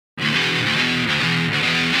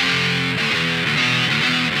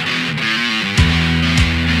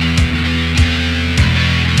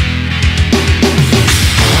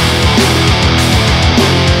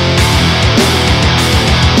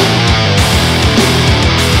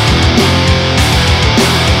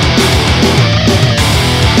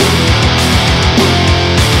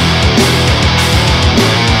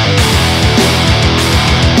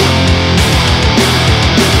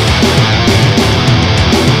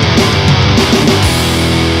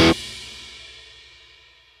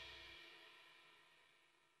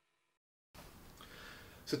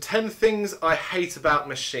So 10 things I hate about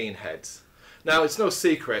machine heads. Now, it's no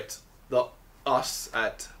secret that us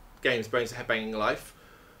at Games, Brains, Headbanging Life,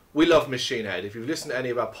 we love Machine Head. If you've listened to any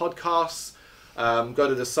of our podcasts, go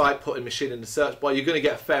to the site, put in Machine in the search bar, you're going to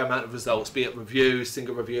get a fair amount of results, be it reviews,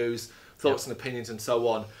 single reviews, thoughts and opinions, and so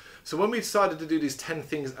on. So when we decided to do these 10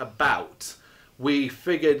 things about, we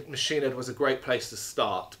figured Machine Head was a great place to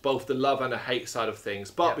start, both the love and the hate side of things.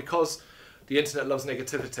 But because the internet loves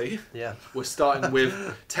negativity, we're starting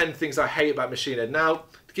with 10 things I hate about Machine Head. Now,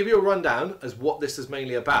 to give you a rundown as what this is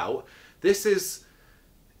mainly about, it's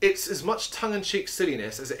as much tongue-in-cheek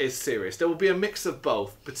silliness as it is serious. There will be a mix of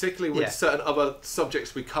both, particularly with certain other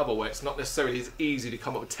subjects we cover where it's not necessarily as easy to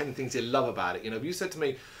come up with 10 things you love about it. You know, if you said to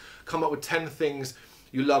me, come up with 10 things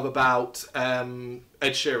you love about Ed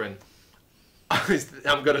Sheeran,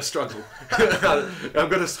 I'm going to struggle. I'm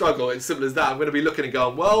going to struggle. It's simple as that. I'm going to be looking and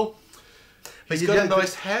going, well, he's got a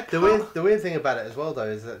nice haircut. The weird thing about it as well, though,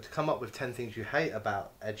 is that to come up with 10 things you hate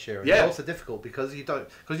about Ed Sheeran is also difficult because you're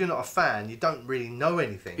not a fan. You don't really know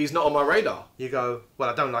anything. He's not on my radar. You go, well,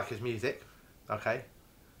 I don't like his music, okay,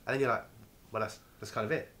 and then you're like, well, that's kind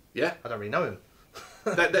of it. Yeah, I don't really know him.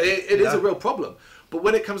 It is a real problem. But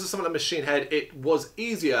when it comes to something like Machine Head, it was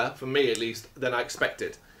easier for me, at least, than I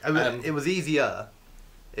expected. It was easier.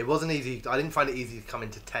 It wasn't easy. I didn't find it easy to come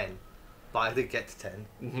into 10. But I did get to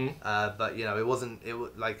 10. But you know, it wasn't. It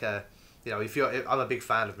was like you know, I'm a big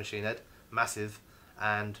fan of Machine Head, massive.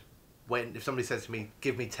 And if somebody says to me,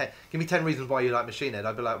 give me 10 reasons why you like Machine Head,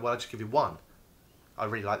 I'd be like, well, I'll just give you one. I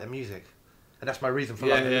really like their music, and that's my reason for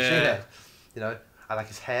liking Machine Head. You know, I like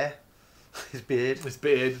his hair, his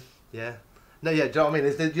beard. Yeah. No, yeah. Do you know what I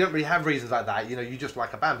mean? You don't really have reasons like that. You know, you just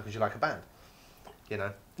like a band because you like a band. You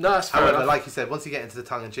know. No, that's fair enough. Like you said, once you get into the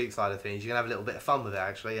tongue-in-cheek side of things, you can have a little bit of fun with it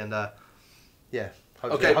actually, and. Yeah,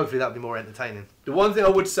 hopefully that'll be more entertaining. The one thing I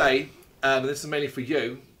would say, and this is mainly for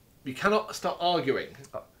you, you cannot start arguing.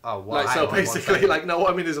 Oh, well, like, so basically, like, no,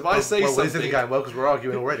 what I mean is if I say something... Well, this isn't going well because we're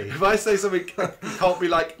arguing already. If I say something, you can't be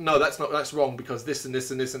like, no, that's wrong because this and this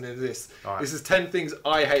and this and this. Right. This is 10 things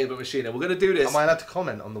I hate about Machine Head. We're going to do this. Am I allowed to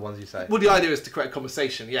comment on the ones you say? Well, the idea is to create a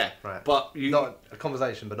conversation, yeah. Right. But not a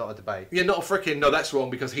conversation, but not a debate. Yeah, not a freaking, no, that's wrong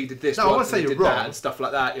because he did this. No, I won't say you're wrong. And stuff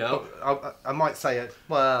like that, you know. I might say it.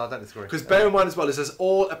 Well, I don't disagree. Because bear in mind as well, this is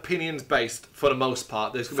all opinions based for the most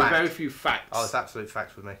part. There's going to be very few facts. Oh, it's absolute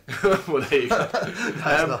facts with me. Well, there you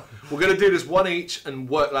go. We're going to do this one each and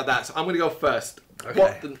work like that. So I'm going to go first.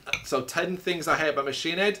 Okay. So 10 things I hate about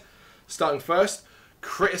Machine Head. Starting first,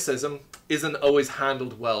 criticism isn't always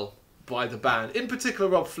handled well by the band. In particular,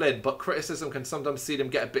 Rob Flynn, but criticism can sometimes see them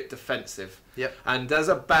get a bit defensive. Yep. And as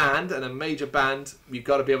a band, and a major band, you've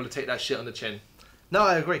got to be able to take that shit on the chin. No,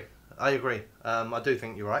 I agree. I do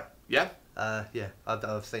think you're right. Yeah? Yeah.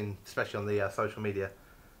 I've seen, especially on the social media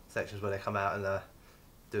sections where they come out and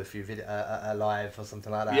do a few live or something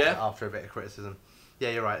like that after a bit of criticism.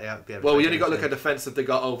 Yeah, you're right. Yeah, well, you only got to look at the defence that they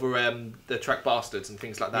got over the track Bastards and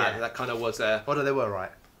things like that. Yeah. That kind of was... Well, they were right.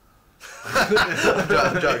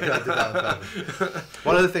 I'm joking. I did that.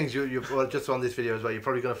 One of the things well, just on this video as well, you're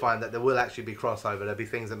probably going to find that there will actually be crossover. There'll be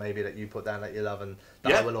things that maybe that you put down that you love and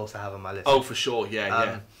that I will also have on my list. Oh, for sure.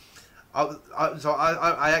 Yeah, So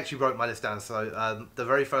I actually wrote my list down. So the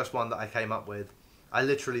very first one that I came up with, I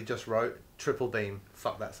literally just wrote Triple Beam.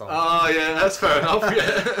 Fuck that song. Oh yeah, that's fair enough.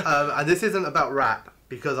 Yeah. And this isn't about rap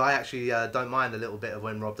because I actually don't mind a little bit of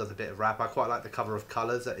when Rob does a bit of rap. I quite like the cover of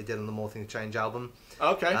Colours that he did on the More Things Change album.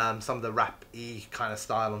 Okay. Some of the rap-y kind of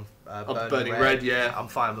style on Burning Red, yeah. I'm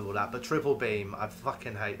fine with all that. But Triple Beam, I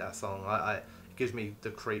fucking hate that song. It gives me the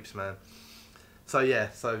creeps, man. So yeah,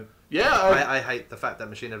 I hate the fact that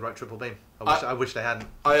Machine Head wrote Triple Beam. I wish they hadn't.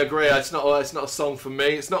 I agree. It's not a song for me.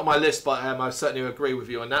 It's not on my list, but I certainly agree with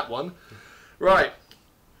you on that one. Right,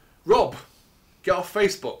 Rob, get off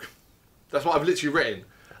Facebook. That's what I've literally written.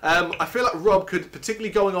 I feel like Rob could,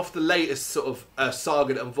 particularly going off the latest sort of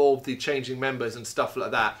saga that involved the changing members and stuff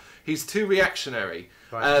like that, he's too reactionary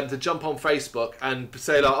to jump on Facebook and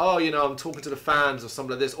say like, oh, you know, I'm talking to the fans or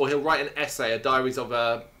something like this, or he'll write an essay, a diaries of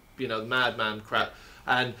a, you know, madman crap,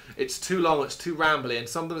 and it's too long, it's too rambly, and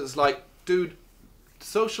something that's like, dude,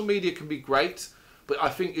 social media can be great, but I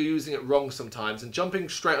think you're using it wrong sometimes, and jumping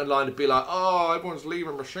straight online to be like, oh, everyone's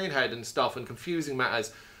leaving Machine Head and stuff, and confusing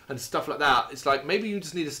matters and stuff like that. It's like, maybe you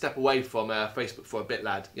just need to step away from Facebook for a bit,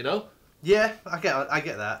 lad, you know? Yeah, I get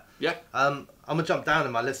that. Yeah. I'm going to jump down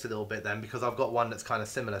in my list a little bit then, because I've got one that's kind of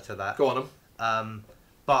similar to that. Go on,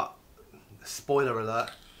 but, spoiler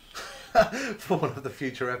alert, for one of the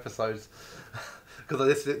future episodes,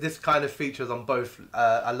 because this kind of features on both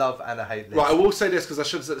a love and a hate list. Right, I will say this because I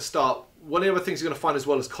should have said at the start. One of the other things you're going to find as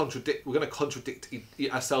well is we're going to contradict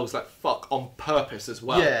ourselves like fuck on purpose as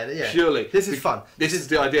well. Yeah. Purely. This is fun. This is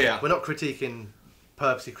the idea. We're not purposely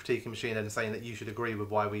critiquing Machine Head and saying that you should agree with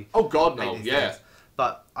why we. Oh God, no. Yeah. Things.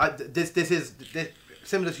 But this is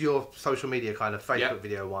similar to your social media kind of Facebook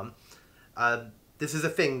video one. This is a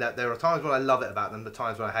thing that there are times when I love it about them, but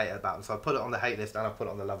times when I hate it about them. So I put it on the hate list and I put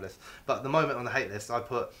it on the love list. But at the moment on the hate list, I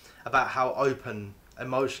put about how open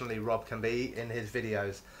emotionally Rob can be in his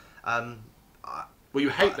videos. Well, you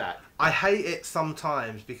hate that. I hate it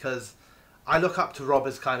sometimes because I look up to Rob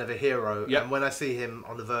as kind of a hero, and when I see him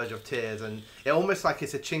on the verge of tears, and it almost like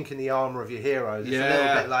it's a chink in the armour of your heroes. It's a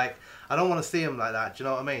little bit like, I don't want to see him like that. Do you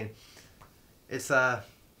know what I mean? It's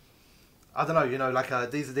I don't know, you know, like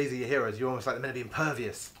these are your heroes. You're almost like they're meant to be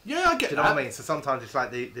impervious. Yeah, I get that. Do you know what I mean? So sometimes it's like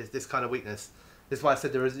this kind of weakness. This is why I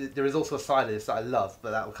said there is also a side of this that I love,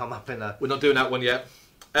 but that will come up in a... We're not doing that one yet.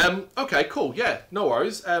 Okay, cool. Yeah, no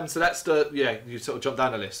worries. So that's you sort of jumped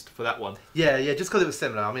down the list for that one. Yeah, just because it was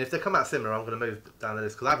similar. I mean, if they come out similar, I'm going to move down the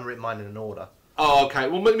list because I haven't written mine in an order. Oh, okay.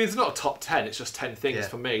 Well, I mean, it's not a top 10. It's just 10 things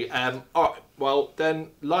for me. All right. Well,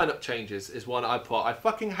 then lineup changes is one I put. I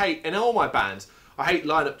fucking hate in all my bands. I hate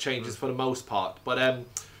lineup changes for the most part, but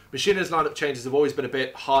Machine Head's lineup changes have always been a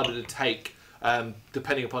bit harder to take,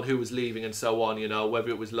 depending upon who was leaving and so on. You know, whether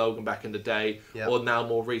it was Logan back in the day or now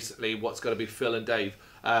more recently, what's going to be Phil and Dave.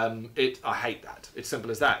 I hate that. It's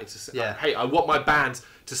simple as that. I want my band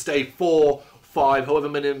to stay 4, 5, however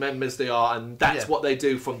many members they are, and that's what they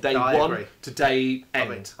do from day one to day end. I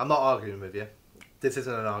mean, I'm not arguing with you. This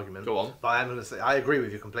isn't an argument. Go on. But I am going to say I agree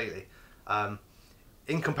with you completely.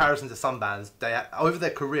 In comparison to some bands, over their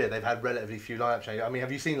career they've had relatively few lineup changes. I mean,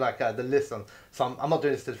 have you seen like the list on some? I'm not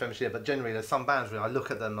doing this to defend Machine Head, but generally there's some bands where I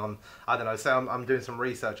look at them on, I don't know, say I'm doing some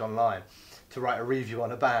research online to write a review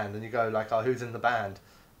on a band, and you go like, oh, who's in the band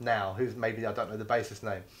now? Who's maybe I don't know the bassist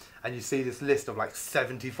name, and you see this list of like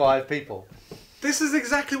 75 people. This is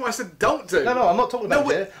exactly what I said don't do. No, I'm not talking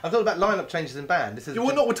about it. I'm talking about lineup changes in band.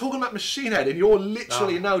 We're not. We're talking about Machine Head, and you're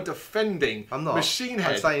literally now defending Machine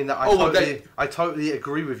Head. I'm saying that I totally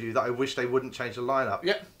agree with you that I wish they wouldn't change the lineup.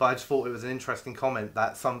 Yeah. But I just thought it was an interesting comment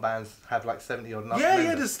that some bands have like 70 or nothing.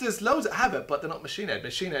 Yeah. There's loads that have it, but they're not Machine Head.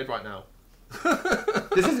 Machine Head right now.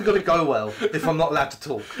 This isn't going to go well if I'm not allowed to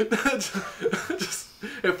talk.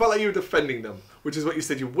 It felt like you were defending them, which is what you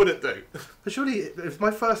said you wouldn't do. But surely, if my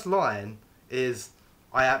first line is,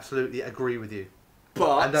 I absolutely agree with you.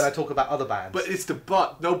 But... And then I talk about other bands. But it's the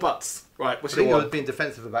but, no buts. Right, what's your one? You're being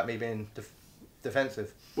defensive about me being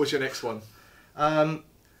defensive. What's your next one?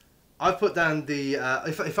 I've put down the...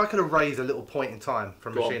 if I could erase a little point in time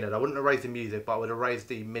from Machine Head, I wouldn't erase the music, but I would erase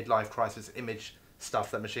the midlife crisis image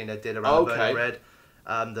stuff that Machine Head did around Burning Red.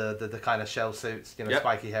 The kind of shell suits, you know,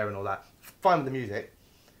 spiky hair and all that. Fine with the music.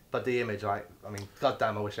 But the image, like, I mean,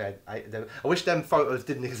 goddamn, I wish them photos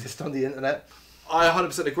didn't exist on the internet. I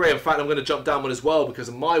 100% agree. In fact, I'm going to jump down one as well because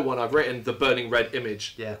of my one, I've written the Burning Red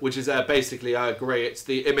image, which is basically, I agree, it's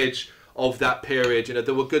the image of that period. You know,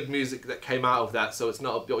 there were good music that came out of that, so it's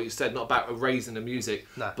not what you said, not about erasing the music,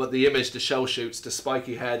 but the image, the shell shoots, the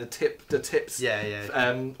spiky hair, the tips,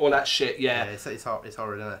 all that shit. It's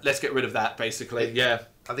horrid, isn't it? Let's get rid of that, basically.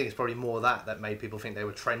 I think it's probably more that made people think they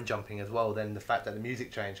were trend jumping as well than the fact that the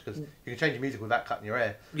music changed, because you can change your music without cutting your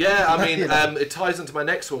hair. Yeah, I mean, it ties into my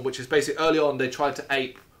next one, which is basically early on they tried to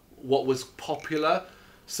ape what was popular.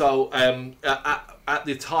 So at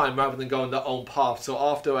the time, rather than going their own path, so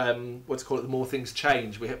after the More Things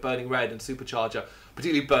Change, we hit Burning Red and Supercharger,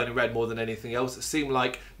 particularly Burning Red more than anything else. It seemed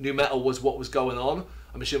like new metal was what was going on.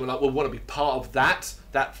 And Machine were like, we want to be part of that,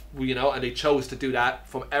 you know, and they chose to do that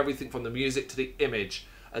from everything from the music to the image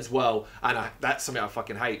as well. And that's something I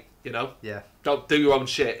fucking hate, you know. Yeah. Don't do your own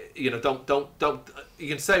shit, you know. Don't. You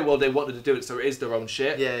can say, well, they wanted to do it, so it is their own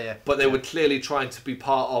shit. Yeah. But they were clearly trying to be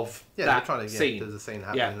part of that trying to, scene. There's a scene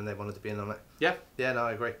happening, and they wanted to be in on it. Yeah. Yeah. No,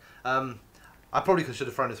 I agree. I probably should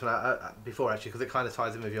have thrown this one out before actually, because it kind of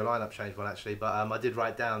ties in with your lineup change one actually. But I did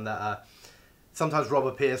write down that. Sometimes Rob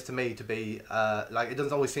appears to me to be like, it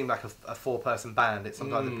doesn't always seem like a 4-person band. It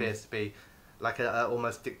sometimes appears to be like a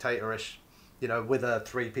almost dictatorish, you know, with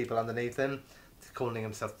 3 people underneath him, calling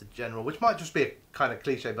himself the general, which might just be a kind of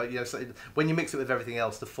cliche, but you know, so when you mix it with everything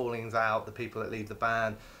else, the fallings out, the people that leave the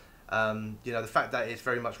band, you know, the fact that it's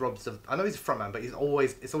very much Rob's. I know he's a frontman, but it's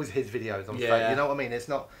always his videos on Facebook. You know what I mean? It's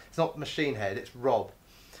not Machine Head, it's Rob.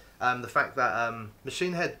 The fact that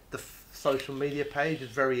Machine Head, the social media page is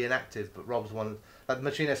very inactive, but Rob's one, like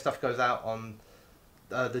Machine Head stuff goes out on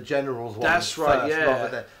the General's one. That's right,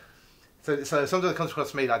 first, yeah. So sometimes it comes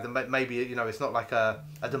across to me like maybe it's not like a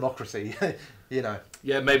democracy,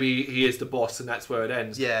 Yeah, maybe he is the boss, and that's where it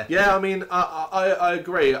ends. Yeah. Yeah. I mean, I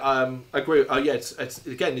agree. I agree. Yeah. It's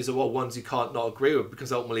again, these are all ones you can't not agree with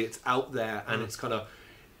because ultimately it's out there, and it's kind of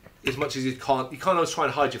as much as you can't always try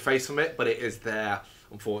and hide your face from it, but it is there,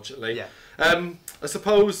 unfortunately. Yeah. I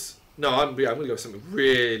suppose. No, I'm going to go with something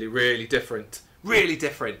really, really different. Really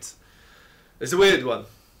different. It's a weird one.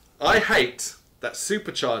 I hate that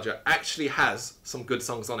Supercharger actually has some good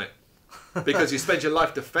songs on it. Because you spend your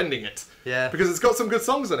life defending it. Yeah. Because it's got some good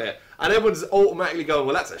songs on it. And everyone's automatically going,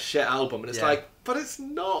 well, that's a shit album. And it's Yeah. like, but it's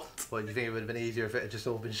not. Well, do you think it would have been easier if it had just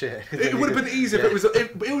all been shit? It would have been easier Yeah. if it was.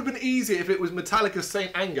 It would have been easier if it was Metallica's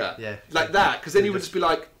Saint Anger. Yeah. Like that. Because then you would just be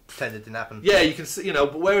like, Pretend it didn't happen. yeah, you can see,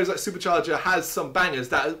 but whereas like Supercharger has some bangers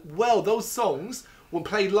that, well, those songs when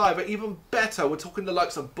played live are even better. We're talking the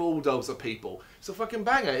likes of Bulldozer people. It's a fucking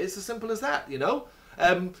banger. It's as simple as that,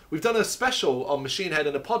 We've done a special on Machine Head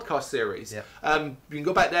in a podcast series. Yeah. You can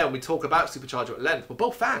go back there and we talk about Supercharger at length. We're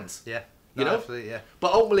both fans. Yeah. You know? Absolutely, yeah.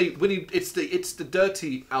 But ultimately, it's the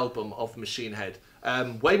dirty album of Machine Head.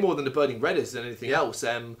 Way more than the Burning Red is than anything else.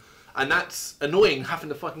 And that's annoying having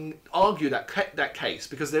to fucking argue that case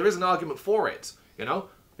because there is an argument for it.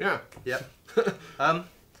 Yeah. Yep.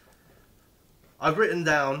 I've written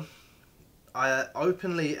down,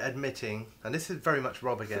 openly admitting, and this is very much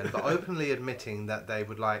Rob again, but openly admitting that they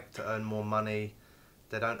would like to earn more money.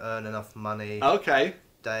 They don't earn enough money. Okay.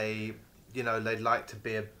 They'd like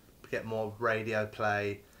to get more radio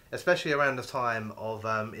play, especially around the time of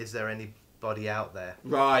Is There Anybody Out There?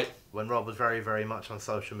 Right. When Rob was very, very much on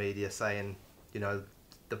social media saying,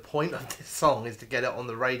 the point of this song is to get it on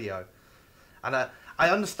the radio. And I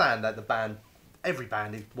understand that every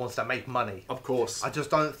band wants to make money. Of course. I just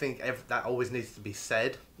don't think that always needs to be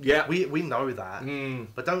said. Yeah. We know that.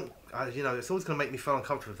 But don't, it's always going to make me feel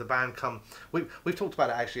uncomfortable if the band come... We've talked about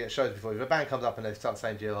it actually at shows before. If a band comes up and they start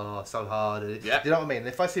saying to you, oh, so hard. Yeah. Do you know what I mean? And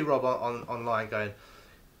if I see Rob online going,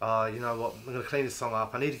 oh, you know what, I'm going to clean this song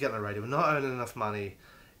up. I need to get on the radio. We're not earning enough money.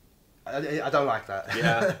 I don't like that.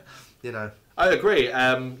 Yeah. I agree.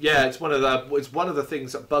 It's one of the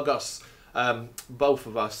things that bug us, both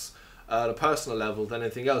of us, at a personal level than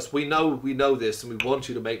anything else. We know this, and we want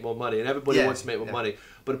you to make more money, and everybody wants to make more money.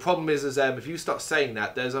 But the problem is if you start saying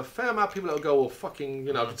that, there's a fair amount of people that will go, well, fucking,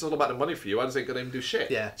 if it's all about the money for you, I just ain't gonna even do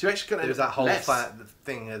shit. Yeah. So you actually gonna There's that whole less.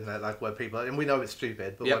 thing, isn't it? Like where people, and we know it's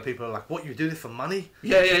stupid, but where people are like, "What, you do this for money?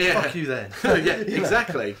 Yeah. Fuck you then." Yeah,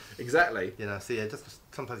 exactly. So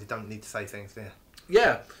just sometimes you don't need to say things. Yeah.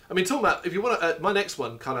 Yeah, I mean, talking about if you want to, my next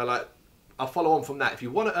one kind of like I'll follow on from that. If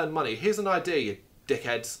you want to earn money, here's an idea, you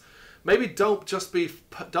dickheads. Maybe don't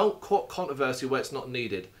court controversy where it's not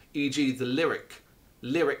needed. E.g., the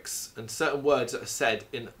lyrics and certain words that are said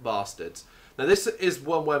in Bastards. Now, this is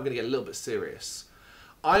one where I'm going to get a little bit serious.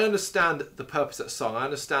 I understand the purpose of that song. I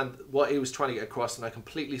understand what he was trying to get across, and I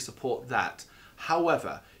completely support that.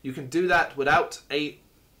 However, you can do that without a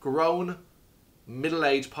grown,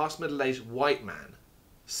 past middle-aged white man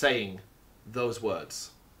saying those words.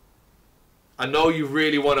 I know you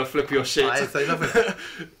really want to flip your shit. I ain't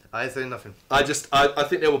say nothing. I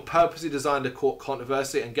think they were purposely designed to court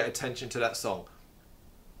controversy and get attention to that song.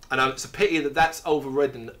 And it's a pity that that's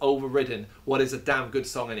overridden what is a damn good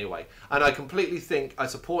song anyway. And I completely think I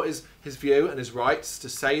support his view and his rights to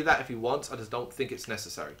say that if he wants. I just don't think it's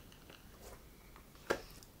necessary.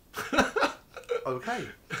 Okay.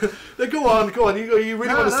 Then go on. You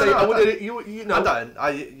really want to say?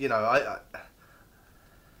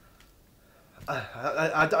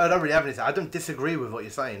 I don't really have anything. I don't disagree with what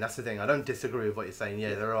you're saying. That's the thing. I don't disagree with what you're saying.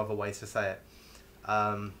 Yeah, there are other ways to say it.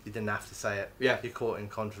 You didn't have to say it. Yeah. You're caught in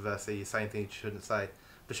controversy. You're saying things you shouldn't say.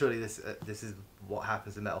 But surely this is what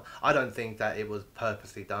happens in metal. I don't think that it was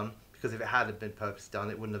purposely done, because if it had been purposely done,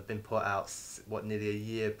 it wouldn't have been put out nearly a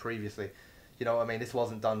year previously. You know what I mean? This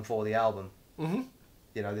wasn't done for the album. Mm-hmm.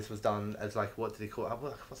 This was done as like, what did he call it?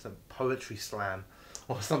 What's a poetry slam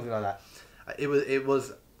or something like that? It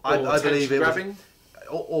was. I believe it grabbing?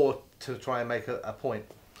 or to try and make a point.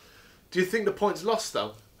 Do you think the point's lost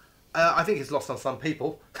though? I think it's lost on some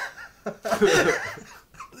people.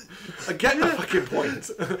 I get the fucking point.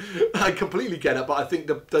 I completely get it, but I think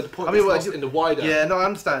the point is lost in the wider. Yeah, no, I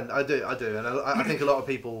understand. I do, and I think a lot of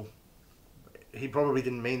people. He probably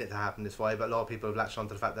didn't mean it to happen this way, but a lot of people have latched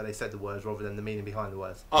onto the fact that they said the words rather than the meaning behind the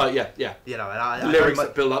words. Oh yeah. And I lyrics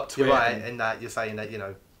that build up to it. You're right, in that you're saying that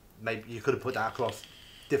maybe you could have put that across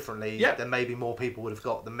differently. Yeah. Then maybe more people would have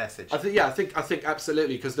got the message. I think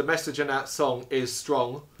absolutely, because the message in that song is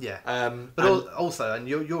strong. Yeah. But also, and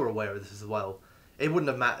you're aware of this as well, it wouldn't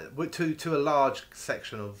have mattered to a large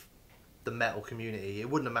section of the metal community, it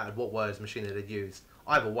wouldn't have mattered what words Machine Head had used.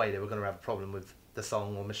 Either way, they were going to have a problem with the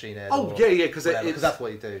song or Machine Head. Oh, yeah, because that's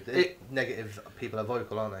what you do. Negative people are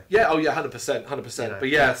vocal, aren't they? Yeah, 100%. You know, but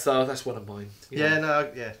yeah, so that's one of mine. Yeah,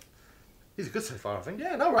 no, yeah. These are good so far, I think.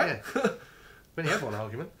 Yeah, no, right. Yeah. We only have one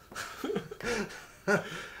argument.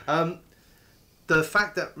 The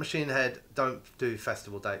fact that Machine Head don't do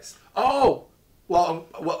festival dates. Oh, well,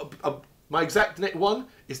 my exact one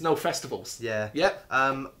is no festivals. Yeah. Yeah.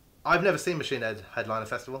 I've never seen Machine Head headline a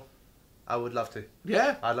festival. I would love to.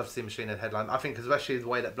 Yeah. I'd love to see Machine Head headline. I think, especially the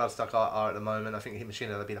way that Bloodstock are at the moment, I think Machine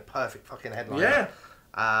Head would be the perfect fucking headline. Yeah.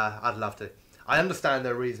 I'd love to. I understand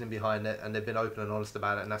their reasoning behind it, and they've been open and honest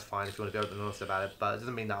about it, and that's fine if you want to be open and honest about it, but it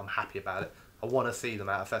doesn't mean that I'm happy about it. I want to see them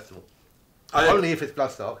at a festival. Only if it's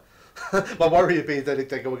Bloodstock. My worry would be that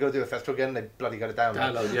they go, we're going to do a festival again, and they bloody got it down.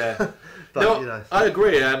 Download, yeah. But, no, you know. I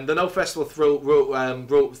agree. The no festival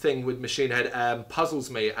rule thing with Machine Head puzzles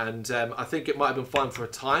me, and I think it might have been fine for a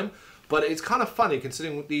time, but it's kind of funny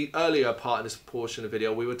considering the earlier part of this portion of the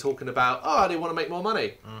video we were talking about, they want to make more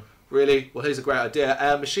money. Really? Well, here's a great idea.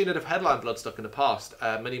 Machine Head have headlined Bloodstock in the past,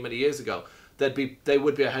 many years ago. They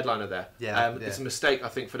would be a headliner there. Yeah, It's a mistake, I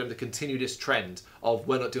think, for them to continue this trend of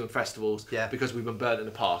we're not doing festivals because we've been burnt in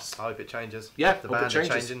the past. I hope it changes. Yeah, the hope band it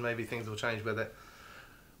changes. are changing. Maybe things will change with it.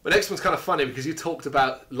 The next one's kind of funny because you talked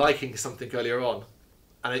about liking something earlier on,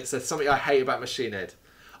 and it's something I hate about Machine Head.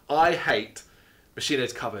 I hate Machine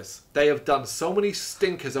Head's covers. They have done so many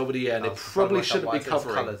stinkers over the year, and they probably shouldn't be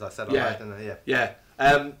covering. Colours, I said. Yeah.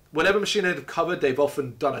 Whenever Machine Head have covered, they've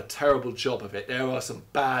often done a terrible job of it. There are some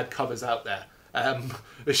bad covers out there.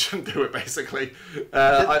 They shouldn't do it, basically. There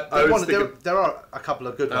are a couple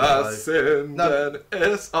of good ones. Don't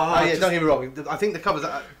get me wrong. I think the covers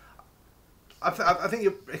I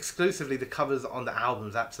think exclusively the covers on the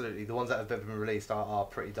albums, absolutely. The ones that have ever been released are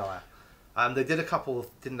pretty dire. They did a couple,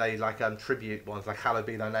 didn't they, like tribute ones, like Hallowed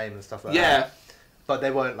Be Thy Name and stuff like that. Yeah. But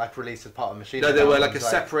they weren't like released as part of Machine No, Head. they were like a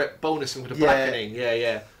separate bonus with the blackening.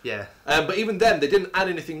 Yeah. But even then, they didn't add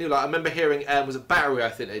anything new. Like I remember hearing, was it Battery? I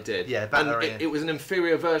think they did. Yeah, Battery. And it was an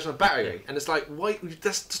inferior version of Battery, and it's like, why?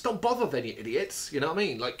 Just don't bother with any idiots. You know what I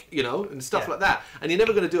mean? Like and stuff like that. And you're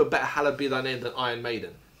never going to do a better Hallowed Be Thy Name than Iron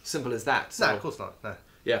Maiden. Simple as that. So, no, of course not. No.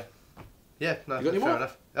 Yeah. Yeah. No. You got any fair more?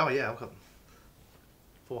 Enough. Oh yeah, I've got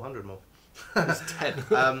 400 more. It's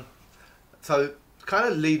 10. So kind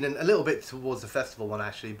of leading a little bit towards the festival one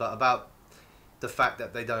actually, but about the fact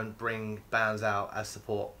that they don't bring bands out as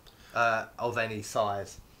support of any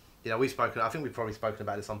size. I think we've probably spoken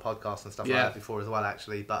about this on podcasts and stuff like that before as well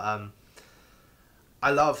actually, but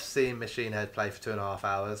I love seeing Machine Head play for 2.5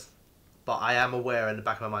 hours, but I am aware in the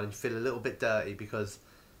back of my mind and feel a little bit dirty because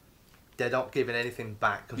they're not giving anything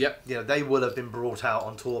back. They will have been brought out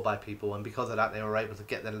on tour by people, and because of that they were able to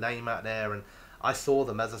get their name out there, and I saw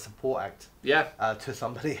them as a support act to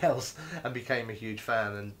somebody else and became a huge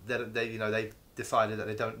fan, and they decided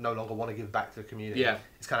that they no longer want to give back to the community.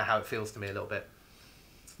 It's kind of how it feels to me a little bit.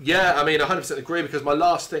 Yeah, I mean, 100% agree, because my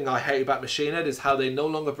last thing I hate about Machine Head is how they no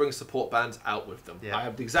longer bring support bands out with them. I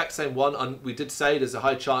have the exact same one, and we did say there's a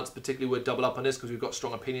high chance, particularly we'll double up on this because we've got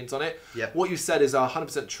strong opinions on it. What you said is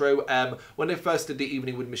 100% true. When they first did the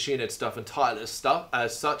Evening with Machine Head stuff and Tireless stuff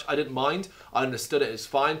as such, I didn't mind. I understood it, it's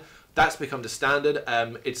fine. That's become the standard.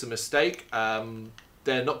 It's a mistake.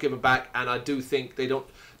 They're not giving back, and I do think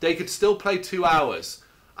they could still play 2 hours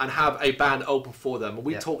and have a band open for them. And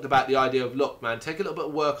we talked about the idea of, look, man, take a little bit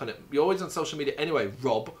of work on it. You're always on social media anyway,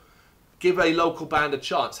 Rob. Give a local band a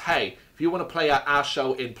chance. Hey, if you want to play at our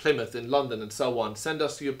show in Plymouth, in London, and so on, send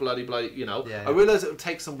us your bloody, I realise it would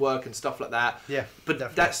take some work and stuff like that. But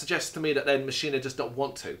definitely. That suggests to me that then Machine Head just don't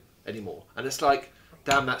want to anymore. And it's like,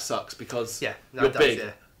 damn, that sucks, because you're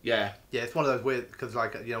big. Yeah, it's one of those weird, because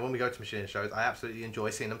when we go to Machine Head shows, I absolutely enjoy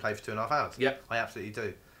seeing them play for 2.5 hours. I absolutely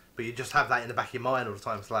do. But you just have that in the back of your mind all the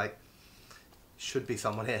time. It's like, should be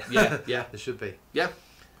someone here. There should be.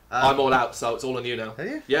 I'm all out, so it's all on you now. Are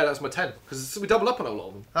you? Yeah, that's my 10, because we double up on a lot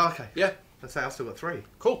of them. Oh, okay. Yeah. Let's say I've still got 3.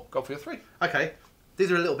 Cool, go for your 3. Okay,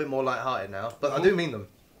 these are a little bit more light-hearted now, but I do mean them.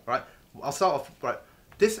 Right, I'll start off. Right,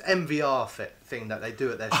 this MVR thing that they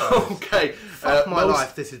do at their shows. Okay. Fuck my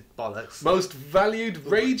life, this is bollocks. Most valued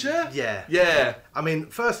rager? Yeah. I mean,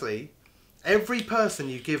 firstly, every person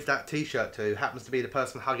you give that T-shirt to happens to be the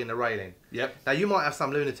person hugging the railing. Now, you might have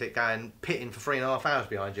some lunatic going pitting for 3.5 hours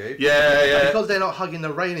behind you. And because they're not hugging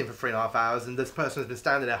the railing for 3.5 hours, and this person has been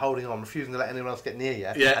standing there holding on, refusing to let anyone else get near you,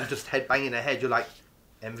 and just head banging their head, you're like,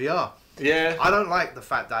 MVR. I don't like the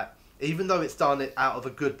fact that, even though it's done it out of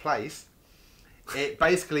a good place, it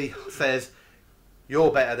basically says,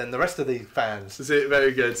 you're better than the rest of these fans. That's it,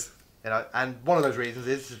 very good. And one of those reasons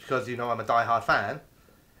is because I'm a die-hard fan,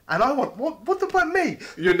 And I want what about me?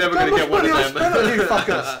 You're never going to get one of them. You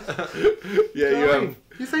fuckers. Yeah,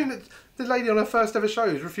 You're saying that the lady on her first ever show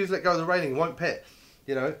who's refused to let go of the railing won't pit.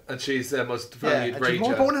 You know, and she's their most valued ranger. She's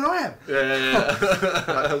more important than I am.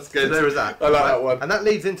 Yeah. That's good. So there is that. I like that one. And that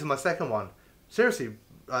leads into my second one. Seriously,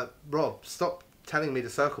 Rob, stop telling me to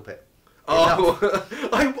circle pit. Oh,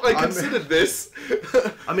 I considered this.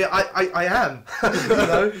 I mean, I am, you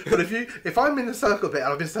know. But if I'm in the circle pit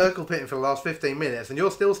and I've been circle pitting for the last 15 minutes and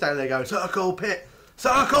you're still standing there going circle pit,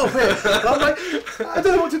 and I'm like, I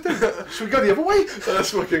don't know what to do. Should we go the other way?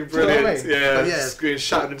 That's fucking brilliant. You know what I mean? Yeah, screen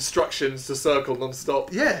shouting instructions to circle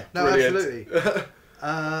non-stop. Yeah, no, brilliant. Absolutely.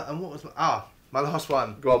 And what was my last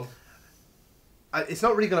one? Go on. It's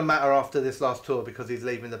not really going to matter after this last tour because he's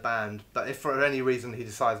leaving the band, but if for any reason he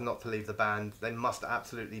decides not to leave the band, they must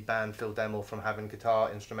absolutely ban Phil Demmel from having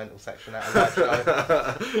guitar instrumental section at a live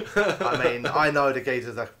show. I mean, I know the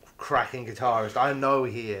geezer's a cracking guitarist. I know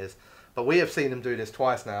he is. But we have seen him do this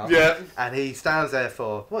twice now. Yeah. And he stands there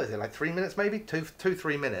for, what is it, like 3 minutes maybe?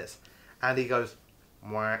 3 minutes. And he goes,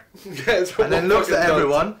 wah. Yeah, and then looks at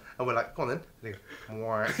everyone, and we're like, go on then. And he goes,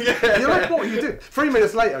 wah. Yeah. You're like, what are you doing? 3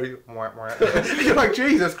 minutes later, you're like,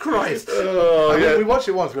 Jesus Christ. Oh, I mean, we watched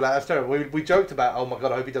it once, we're like, that's terrible. We joked about, oh my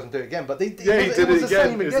God, I hope he doesn't do it again. But he did it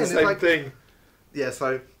again. It's the same thing. Yeah,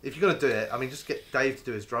 so if you're going to do it, I mean, just get Dave to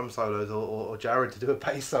do his drum solos or Jared to do a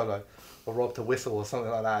bass solo or Rob to whistle or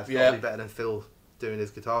something like that. It's probably better than Phil doing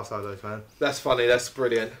his guitar solos, man. That's funny. That's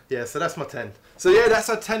brilliant. Yeah, so that's my 10. So yeah, that's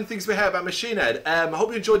our 10 things we hear about Machine Head. I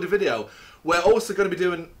hope you enjoyed the video. We're also going to be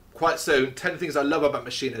doing quite soon 10 things I love about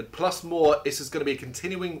Machine Head, plus more. This is going to be a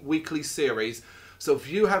continuing weekly series. So if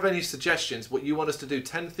you have any suggestions, what you want us to do,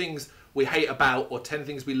 10 things we hate about or 10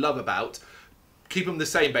 things we love about, keep them the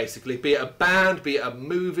same basically. Be it a band, be it a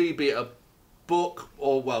movie, be it a book,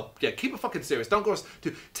 or well, yeah, keep it fucking serious. Don't go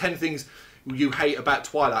to 10 things you hate about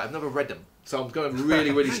Twilight. I've never read them. So I'm going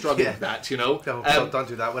really struggling with that, you know. Don't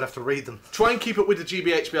do that. We'll have to read them. Try and keep it with the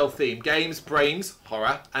GBHBL theme. Games, brains,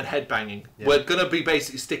 horror, and headbanging. Yeah. We're going to be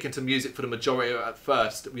basically sticking to music for the majority at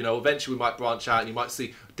first. You know, eventually we might branch out and you might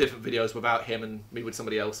see different videos without him and me with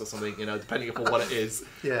somebody else or something, you know, depending upon what it is.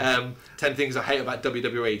 10 things I hate about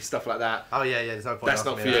WWE, stuff like that. Oh, yeah, there's no point. That's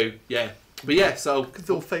not for you. Yeah. But yeah, so... It's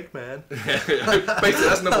all fake, man. Basically,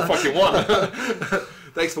 that's number fucking 1.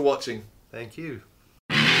 Thanks for watching. Thank you.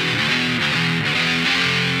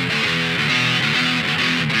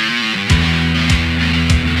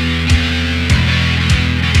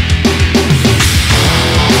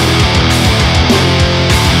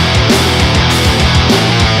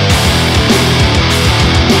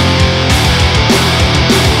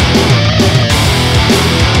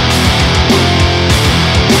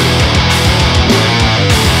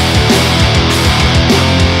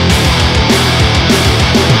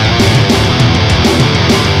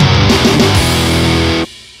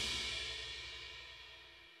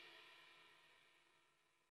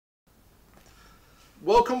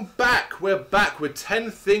 Welcome back. We're back with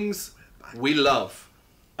 10 things we love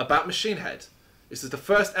about Machine Head. This is the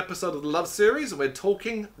first episode of the Love series, and we're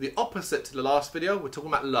talking the opposite to the last video. We're talking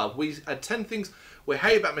about love. We had 10 things we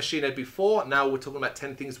hate about Machine Head before. Now we're talking about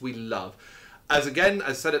 10 things we love. As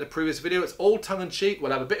I said at the previous video, it's all tongue-in-cheek.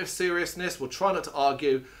 We'll have a bit of seriousness. We'll try not to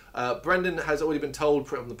argue. Brendan has already been told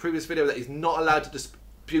from the previous video that he's not allowed to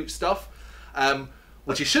dispute stuff,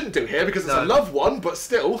 which he shouldn't do here because it's a love one, but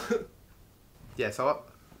still... Yeah, so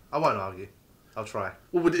I won't argue. I'll try.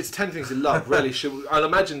 Well, it's 10 things you love, really. I'll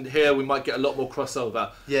imagine here we might get a lot more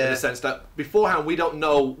crossover. Yeah. In the sense that beforehand we don't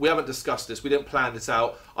know, we haven't discussed this, we didn't plan this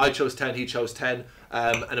out. I chose 10, he chose 10,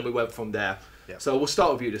 and then we went from there. Yeah. So we'll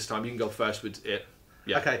start with you this time. You can go first with it.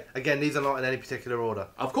 Yeah. Okay, again, these are not in any particular order.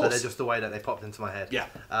 Of course. So they're just the way that they popped into my head. Yeah.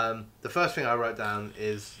 The first thing I wrote down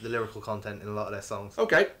is the lyrical content in a lot of their songs.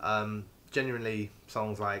 Okay. Genuinely,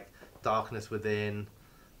 songs like Darkness Within,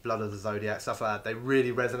 Blood of the Zodiac, stuff like that, they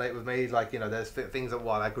really resonate with me. Like, you know, there's things that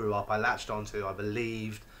while I grew up, I latched onto, I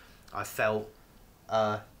believed, I felt,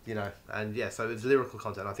 you know, and yeah, so it's lyrical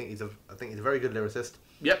content. I think he's a very good lyricist.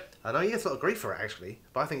 Yep. I know he gets a lot of grief for it, actually,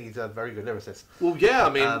 but I think he's a very good lyricist. Well, yeah, I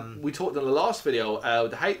mean, we talked in the last video,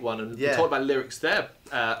 the hate one, and we talked about lyrics there,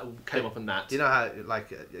 came up on that. You know how,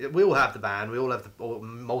 like, we all have the band, we all have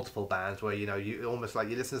multiple bands where, you know, you almost like,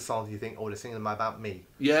 you listen to songs and you think, oh, they're singing them about me.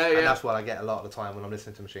 Yeah, and that's what I get a lot of the time when I'm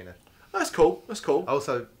listening to Machine Head. That's cool, that's cool.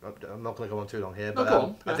 Also, I'm not going to go on too long here,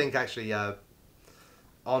 but I think actually,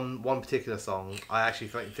 on one particular song, I actually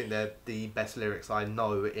think they're the best lyrics I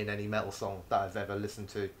know in any metal song that I've ever listened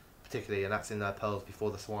to, particularly, and that's in Pearls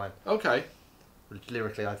Before the Swine. Okay. Which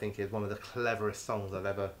lyrically I think is one of the cleverest songs I've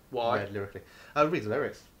ever read lyrically. I read the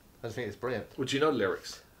lyrics. I just think it's brilliant. Would you know the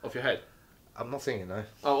lyrics off your head? I'm not singing though.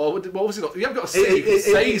 Oh, what was it got? You haven't got to sing. You can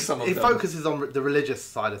say some of them. It focuses on the religious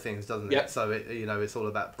side of things, doesn't it? Yeah. So it's all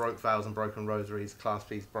about broke vows and broken rosaries, clasped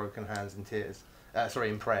peace, broken hands in tears.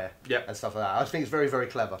 In prayer. Yeah. And stuff like that. I think it's very, very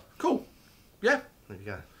clever. Cool. Yeah. There you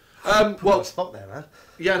go. Well, spot there, man.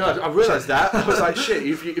 Yeah, no, I realised that. I was like, shit.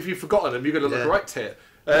 If you've forgotten them, you're gonna look right tit.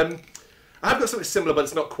 I've got something similar, but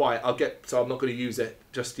it's not quite. So I'm not going to use it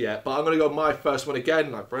just yet. But I'm going to go my first one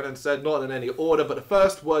again, like Brennan said, not in any order. But the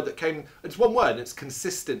first word that came, it's one word, and it's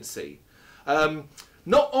consistency.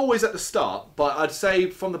 Not always at the start, but I'd say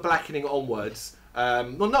from the Blackening onwards.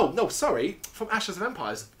 Sorry, from Ashes of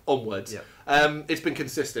Empires onwards. Yeah. It's been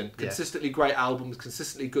consistent. Consistently great albums,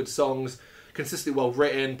 consistently good songs, consistently well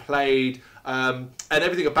written, played, and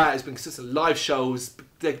everything about it has been consistent. Live shows,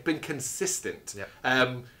 they've been consistent.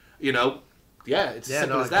 Yeah. It's as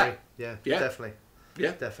simple as that. Yeah, Yeah. definitely.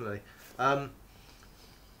 Yeah. Definitely.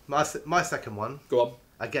 My second one, Go on.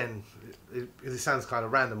 again, it sounds kind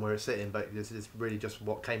of random where it's sitting, but this is really just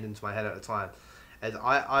what came into my head at the time. As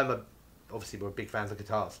obviously we're big fans of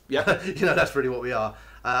guitars. Yeah. That's really what we are.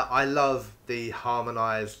 I love the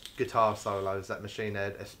harmonised guitar solos that Machine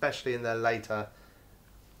Head, especially in the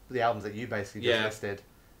albums that you basically just listed,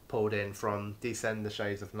 pulled in, from Descend the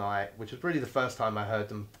Shades of Night, which was really the first time I heard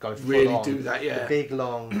them go full on. do that, yeah. The big,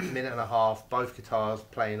 long minute and a half, both guitars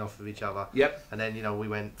playing off of each other. Yep. And then, we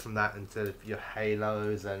went from that into your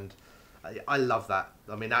Halos, and I love that.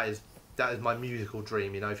 I mean, that is my musical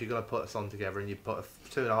dream, if you're going to put a song together and you put a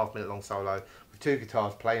 2.5 minute long solo with two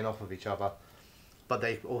guitars playing off of each other, but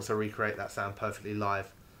they also recreate that sound perfectly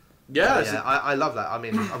live. Yeah. I love that. I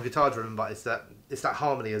mean, I'm guitar driven, but it's that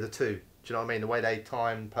harmony of the two. Do you know what I mean? The way they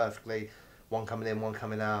time perfectly, one coming in, one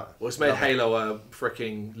coming out. Well, it's made Halo a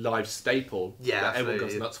freaking live staple that everyone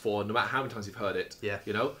goes nuts for, no matter how many times you've heard it. Yeah.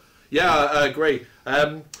 Yeah, I agree.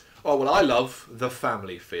 I love the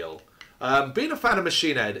family feel. Being a fan of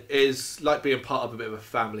Machine Head is like being part of a bit of a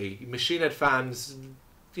family. Machine Head fans,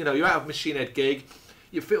 you're out of Machine Head gig,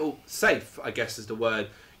 you feel safe, I guess is the word.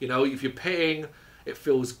 If you're pitting, it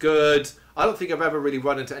feels good. I don't think I've ever really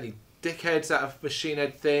run into any dickheads out of Machine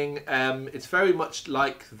Head thing. It's very much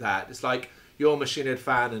like that. It's like you're a Machine Head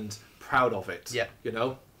fan and proud of it. Yeah.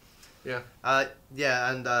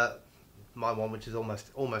 Yeah. And my one, which is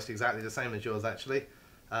almost exactly the same as yours actually,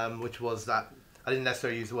 which was that I didn't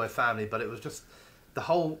necessarily use the word family, but it was just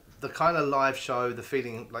the kind of live show, the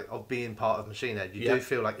feeling like of being part of Machine Head. You do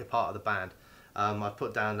feel like you're part of the band. I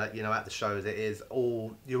put down that at the shows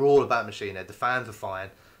you're all about Machine Head. The fans are fine.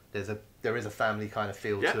 There is a family kind of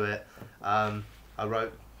feel to it. I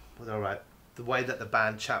wrote the way that the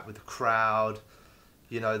band chat with the crowd.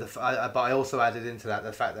 But I also added into that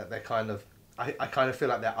the fact that they're kind of I kind of feel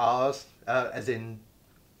like they're ours, as in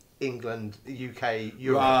England, UK,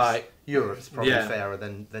 Europe. Right. Europe's probably fairer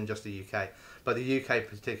than just the UK, but the UK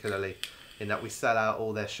particularly, in that we sell out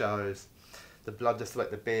all their shows. The Blood, the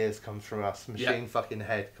Sweat, the Beers comes from us. Machine fucking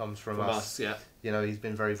Head comes from us. Yeah. He's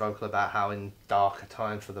been very vocal about how in darker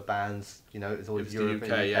times for the bands, it's always Europe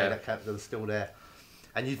and UK that are still there.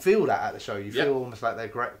 And you feel that at the show. You feel almost like they're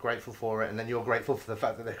grateful for it, and then you're grateful for the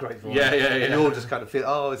fact that they're grateful. And you all just kind of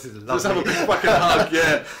feel, this is lovely. Just have a big fucking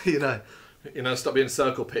hug, stop being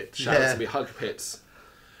circle pit shouts to be hug pits.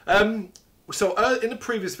 So in the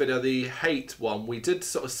previous video, the hate one, we did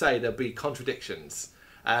sort of say there'd be contradictions.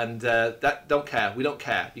 And that don't care. We don't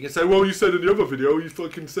care. You can say, well, you said in the other video, you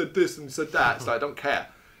fucking said this and said that. It's like, I don't care.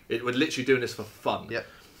 We're literally doing this for fun. Yep.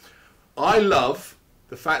 I love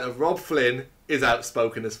the fact that Rob Flynn is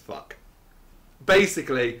outspoken as fuck.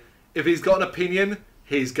 Basically, if he's got an opinion,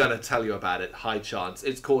 he's going to tell you about it. High chance.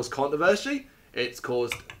 It's caused controversy. It's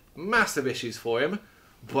caused massive issues for him.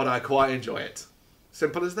 But I quite enjoy it.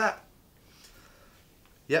 Simple as that.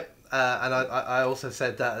 Yep. And I also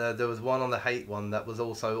said that there was one on the hate one that was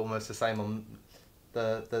also almost the same on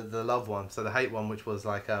the love one. So the hate one, which was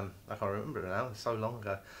like I can't remember it now. It's so long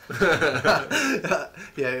ago.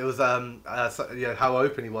 It was how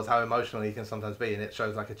open he was, how emotional he can sometimes be, and it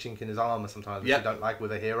shows like a chink in his armour sometimes, which you don't like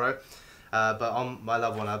with a hero. But on my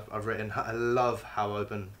love one, I've written, I love how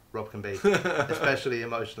open Rob can be, especially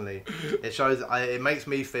emotionally. It shows, it makes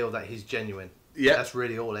me feel that he's genuine. Yeah, that's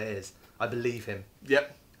really all it is. I believe him.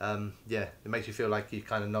 Yep. It makes you feel like you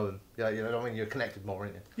kind of know him. You're connected more,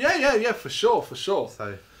 aren't you? Yeah, for sure.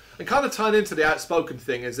 So, and kind of tying into the outspoken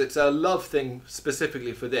thing is it's a love thing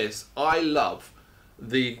specifically for this. I love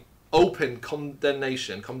the open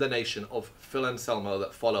condemnation of Phil Anselmo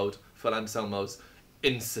that followed Phil Anselmo's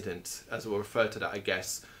incident, as we'll refer to that, I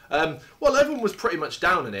guess. Well, everyone was pretty much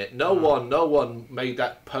down in it. No one made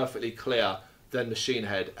that perfectly clear than Machine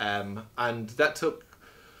Head, and that took.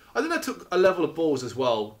 I think that took a level of balls as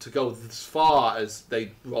well to go as far as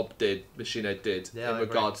Rob did, Machine Head did, in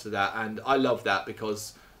regards to that. And I love that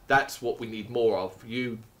because that's what we need more of.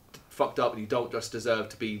 You fucked up and you don't just deserve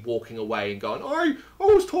to be walking away and going, I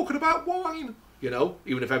was talking about wine. You know,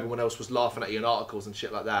 even if everyone else was laughing at you in articles and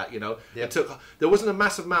shit like that, you know. Yep. There wasn't a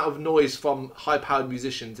massive amount of noise from high-powered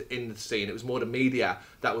musicians in the scene. It was more the media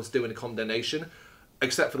that was doing the condemnation,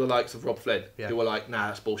 except for the likes of Rob Flynn, who were like, nah,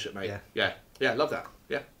 that's bullshit, mate. Yeah, love that.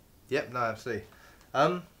 Yeah. Yep, no, absolutely.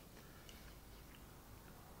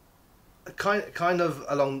 Kind of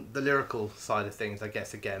along the lyrical side of things, I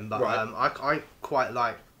guess, again, but I quite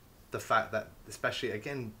like the fact that, especially,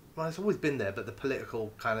 again, well, it's always been there, but the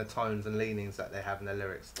political kind of tones and leanings that they have in their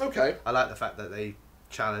lyrics. Okay. I like the fact that they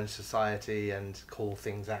challenge society and call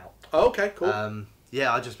things out. Oh, okay, cool.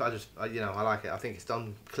 Yeah, I just, you know, I like it. I think it's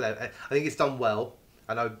done clever. I think it's done well.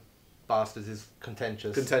 I know Bastards is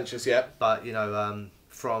contentious. Contentious, yeah. But, you know,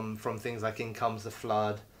 from things like In Comes the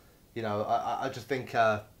Flood, you know, I just think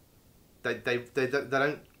they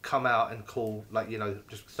don't come out and call, like, you know,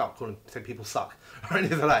 just start calling, say people suck or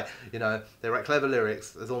anything like that. You know, they write clever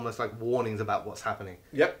lyrics. There's almost like warnings about what's happening.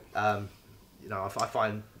 Yep. You know, I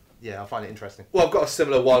find it interesting. Well, I've got a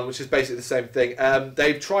similar one, which is basically the same thing.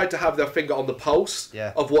 They've tried to have their finger on the pulse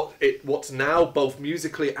of what's now, both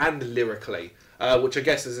musically and lyrically. Which I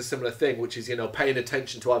guess is a similar thing, which is, you know, paying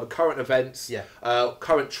attention to either current events,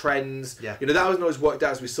 current trends. Yeah. You know, that wasn't always worked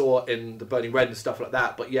out as we saw in the Burning Red and stuff like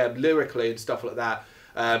that. But yeah, lyrically and stuff like that,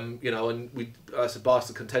 you know, and I said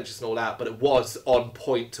Bastard contentious and all that, but it was on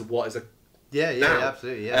point to what is a Yeah,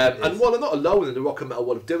 absolutely. and while they're not alone in the rock and metal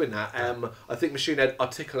world of doing that, I think Machine Head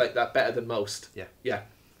articulate that better than most. Yeah,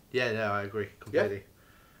 no, I agree completely.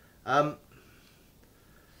 Yeah.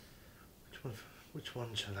 Which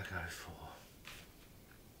one shall I go for?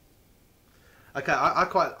 Okay,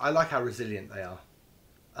 I like how resilient they are.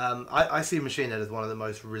 I see Machine Head as one of the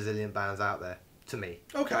most resilient bands out there, to me.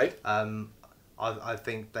 Okay. I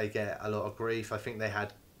think they get a lot of grief. I think they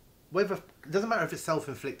had, it doesn't matter if it's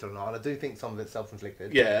self-inflicted or not, and I do think some of it's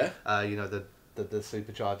self-inflicted. Yeah. You know, the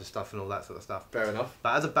supercharger stuff and all that sort of stuff. Fair enough.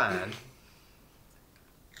 But as a band,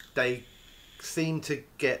 they seem to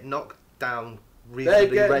get knocked down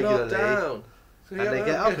reasonably regularly. Down. And they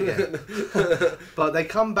get up again. But they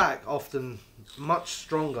come back often much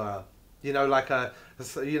stronger. You know, like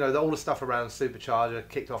you know, all the stuff around Supercharger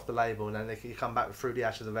kicked off the label, and then you come back with Through the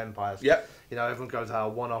Ashes of Empires. Yep. You know, everyone goes, "Oh,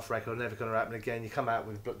 one-off record, never going to happen again." You come out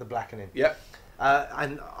with the Blackening. Yep.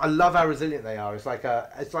 And I love how resilient they are. It's like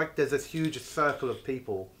there's this huge circle of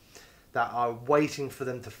people that are waiting for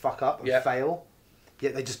them to fuck up and fail.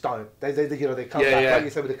 Yet they just don't. They you know, they come back, like you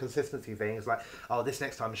said, with the consistency thing. It's like, oh, this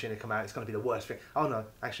next time Machine will come out, it's going to be the worst thing. Oh no,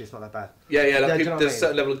 actually, it's not that bad. Yeah. Like you people, there's a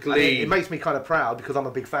certain level of glee. It makes me kind of proud because I'm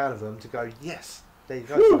a big fan of them to go, yes, there you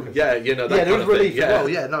go. Woo, yeah, you know, that kind of relief thing. as well.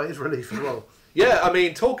 Yeah, no, it is relief as well. Yeah, I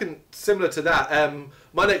mean, talking similar to that,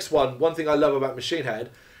 my next one thing I love about Machine Head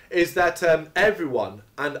is that everyone,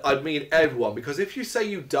 and I mean everyone, because if you say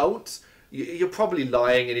you don't, you're probably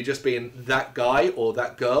lying and you're just being that guy or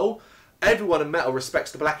that girl. Everyone in metal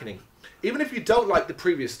respects the Blackening. Even if you don't like the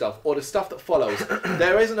previous stuff or the stuff that follows,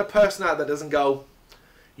 there isn't a person out that doesn't go,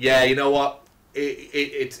 yeah, you know what,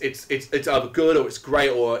 it's either good or it's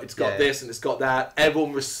great or it's got this and it's got that.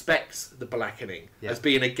 Everyone respects the Blackening as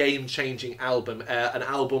being a game-changing album, an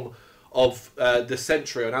album of the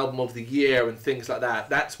century, an album of the year and things like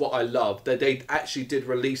that. That's what I love, that they actually did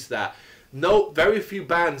release that. No, very few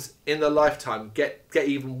bands in their lifetime get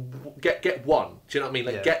one. Do you know what I mean?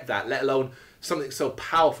 Like get that, let alone something so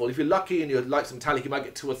powerful. If you're lucky and you like some Metallica, you might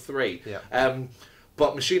get 2 or 3. Yeah.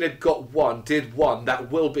 But Machine Head did one that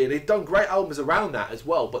will be, and they've done great albums around that as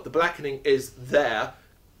well. But the Blackening is there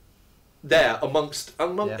amongst it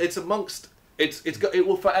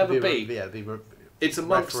will forever be. It's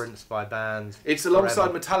amongst referenced by bands. It's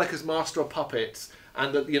alongside Metallica's Master of Puppets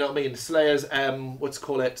and you know what I mean. Slayer's what's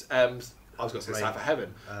call it. I was going to say South of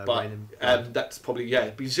Heaven, but that's probably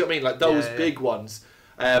But you see what I mean? Like those big ones.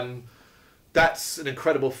 That's an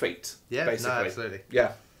incredible feat. Yeah, basically. No, absolutely.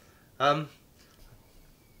 Yeah.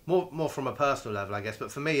 More from a personal level, I guess.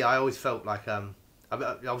 But for me, I always felt like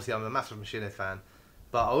obviously I'm a massive Machine Head fan,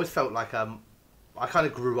 but I always felt like I kind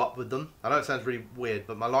of grew up with them. I know it sounds really weird,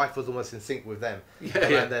 but my life was almost in sync with them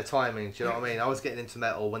around their timings. You know what I mean? I was getting into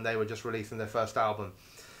metal when they were just releasing their first album.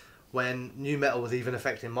 When new metal was even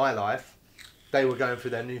affecting my life, they were going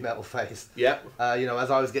through their new metal phase. Yeah. You know, as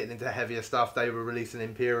I was getting into heavier stuff, they were releasing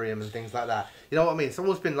Imperium and things like that. You know what I mean? It's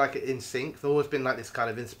always been like in sync. It's always been like this kind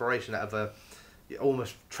of inspiration out of you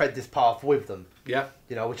almost tread this path with them. Yeah.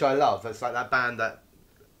 You know, which I love. It's like that band that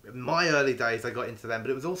in my early days I got into them,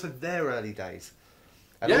 but it was also their early days.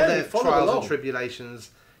 And Yeah, all they their follow trials along. and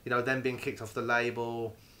tribulations, you know, them being kicked off the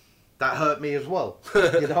label, that hurt me as well.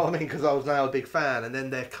 You know what I mean? Because I was now a big fan, and then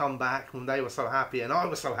their comeback when they were so happy, and I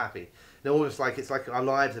was so happy. And almost like it's like our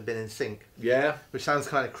lives have been in sync. Yeah. Which sounds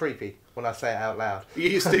kind of creepy when I say it out loud.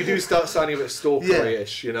 You do start sounding a bit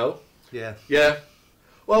stalkery-ish, you know? Yeah. Yeah.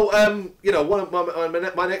 Well, you know, one of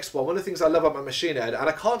my next one of the things I love about Machine Head, and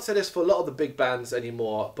I can't say this for a lot of the big bands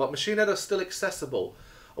anymore, but Machine Head are still accessible.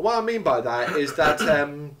 And what I mean by that is that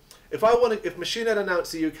if Machine Head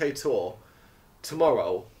announce a UK tour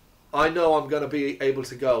tomorrow, I know I'm going to be able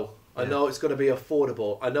to go. I know it's going to be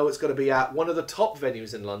affordable. I know it's going to be at one of the top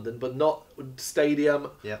venues in London, but not stadium.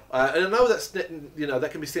 Yeah. And I know that's, you know,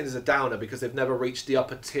 that can be seen as a downer because they've never reached the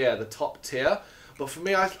upper tier, the top tier. But for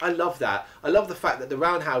me, I love that. I love the fact that the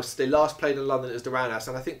Roundhouse, they last played in London as the Roundhouse,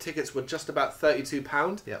 and I think tickets were just about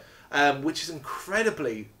 £32. Yeah. Which is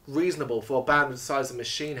incredibly reasonable for a band the size of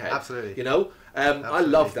Machine Head. Absolutely. You know, I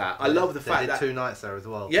love that. I love the fact they did that 2 nights there as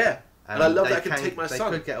well. Yeah, and I love that I can take my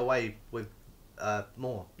son. They could get away with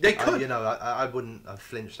more. They could. You know, I wouldn't have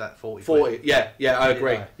flinched at 40. 40. Yeah, I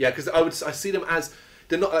agree. know. Yeah, because I see them as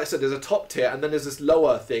they're not, like I said, there's a top tier, and then there's this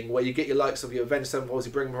lower thing where you get your likes of your Avenged Sevenfold,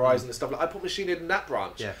 you Bring Horizon and stuff like. I put Machine Head in that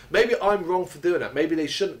branch. Yeah. Maybe I'm wrong for doing that. Maybe they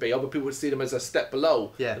shouldn't be. Other people would see them as a step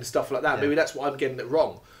below and stuff like that. Yeah. Maybe that's why I'm getting it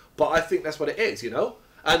wrong. But I think that's what it is, you know.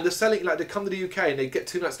 And they're selling, like, they come to the UK and they get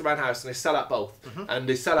 2 nights to Roundhouse and they sell out both, and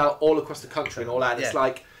they sell out all across the country and all that. And it's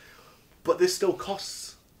like, but this still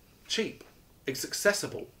costs cheap. It's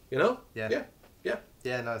accessible, you know. Yeah. No,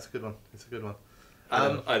 it's a good one. It's a good one.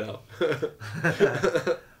 I know.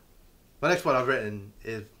 My next one I've written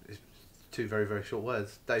is 2 very, very short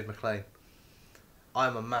words. Dave McClain.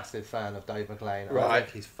 I'm a massive fan of Dave McClain. Right. I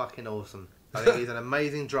think he's fucking awesome. I think he's an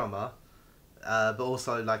amazing drummer, but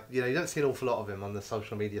also, like, you know, you don't see an awful lot of him on the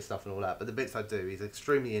social media stuff and all that, but the bits I do, he's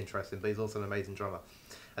extremely interesting, but he's also an amazing drummer.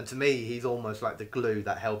 And to me, he's almost like the glue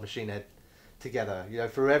that held Machine Head together, you know,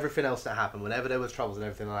 for everything else that happened, whenever there was troubles and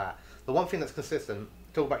everything like that. The one thing that's consistent,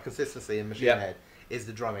 talk about consistency in Machine Head, is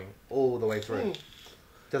the drumming all the way through.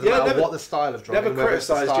 Doesn't matter what the style of drumming, whether it's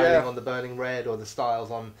the styling on the Burning Red or the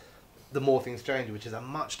styles on the More Things Change, which is a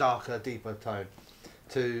much darker, deeper tone,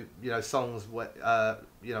 to, you know, songs where,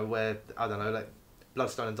 you know, where, I don't know, like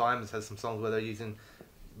Bloodstone and Diamonds has some songs where they're using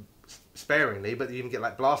sparingly, but you even get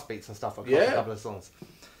like blast beats and stuff across a couple of songs.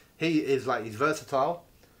 He is like, he's versatile.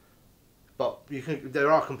 But there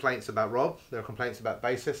are complaints about Rob, there are complaints about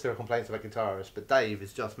bassists, there are complaints about guitarists, but Dave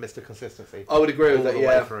is just Mr. Consistency. I would agree with that, all the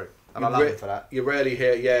way through. And I love him for that. You rarely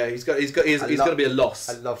hear, he's going to be a loss.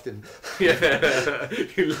 I loved him. Yeah,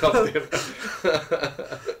 you loved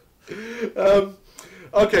him.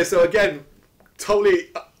 Okay, so again, totally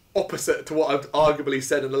opposite to what I've arguably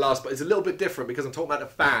said in the last, but it's a little bit different because I'm talking about the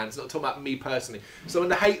fans, not talking about me personally. So in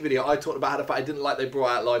the hate video, I talked about how the fact I didn't like they brought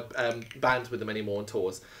out live bands with them anymore on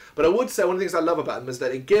tours. But I would say one of the things I love about them is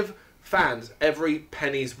that they give fans every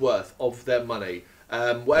penny's worth of their money.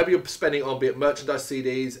 Whatever you're spending on, be it merchandise,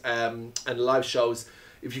 CDs, and live shows,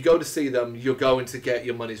 if you go to see them, you're going to get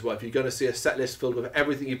your money's worth. You're going to see a set list filled with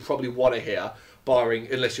everything you probably want to hear,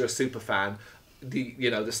 barring, unless you're a super fan,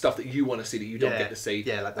 the stuff that you want to see that you don't get to see.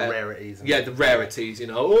 Yeah, like the rarities. And the rarities, you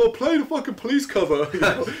know. Oh, play the fucking Police cover. You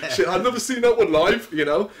know? Shit, I've never seen that one live, you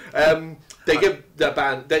know. They give their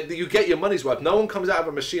band, you get your money's worth. No one comes out of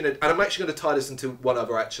a Machine Head, and I'm actually going to tie this into one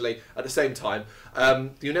other, actually, at the same time.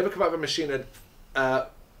 You never come out of a Machine Head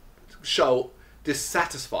show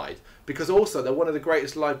dissatisfied, because also they're one of the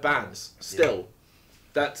greatest live bands, still. Yeah.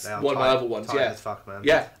 That's one of my other ones, as fuck, man.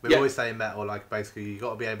 Yeah. We always say in metal, like, basically, you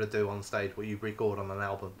got to be able to do on stage what you record on an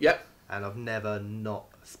album. Yep. And I've never not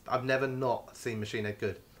seen Machine Head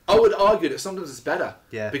good. I would argue that sometimes it's better.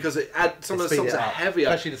 Yeah. Because some of the songs are heavier.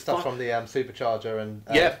 Especially the stuff from the Supercharger and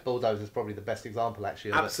Bulldozer is probably the best example,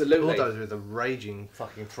 actually. Absolutely. Bulldozer is a raging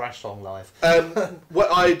fucking thrash song live. What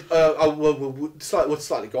we'll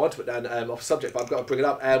slightly go on to it then, off subject, but I've got to bring it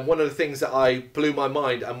up. One of the things that blew my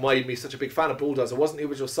mind and made me such a big fan of Bulldozer wasn't the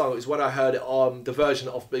original song, it was when I heard it on the version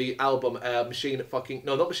of the album not Machine Head,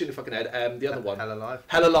 the other one.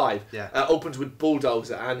 Hell Alive. Yeah. Opens with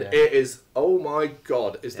Bulldozer, and it is, oh my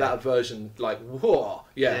god, is that a version, like, whoa.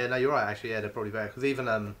 Yeah, no, you're right, actually, they're probably better. Because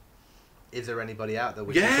even, Is There Anybody Out There,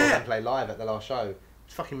 which we saw them play live at the last show,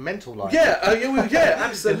 it's fucking mental live. Yeah,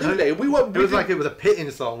 absolutely. It was like it was a pitting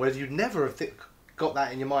song, whereas you'd never have got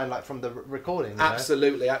that in your mind, like, from the recording.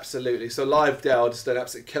 Absolutely, absolutely. So live, they are just an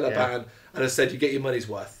absolute killer band, and as I said, you get your money's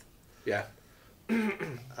worth. Yeah.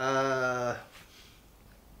 Okay,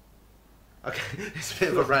 it's a bit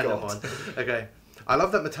of a random one. Okay. I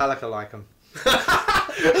love that Metallica like them.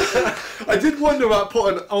 I did wonder about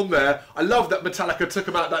putting on there. I love that Metallica took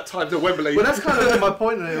him out that time to Wembley. Well, that's kind of my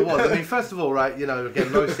point in it was. I mean, first of all, right, you know,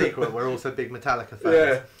 again, no secret, we're also big Metallica fans.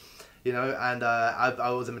 Yeah. You know, and I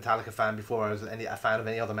was a Metallica fan before I was a fan of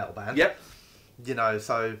any other metal band. Yep. You know,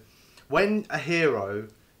 so when a hero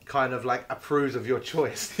kind of like approves of your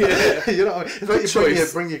choice, Yeah. you know, it's like you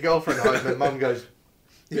bring your girlfriend home and mum goes,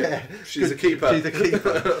 yeah, she's a keeper. She's a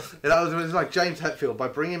keeper. It was like James Hetfield, by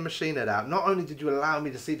bringing Machine Head out, not only did you allow me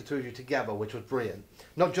to see the two of you together, which was brilliant,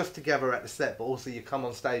 not just together at the set, but also you come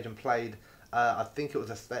on stage and played, I think it was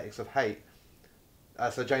Aesthetics of Hate.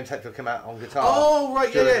 So James Hetfield came out on guitar. Oh,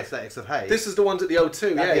 right, yeah. Aesthetics of Hate. This is the ones at the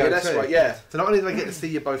O2. Yeah, the yeah, O2. that's right, yeah. So not only did I get to see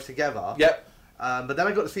you both together, Yep. but then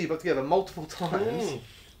I got to see you both together multiple times,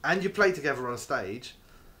 and you played together on stage,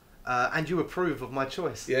 and you approve of my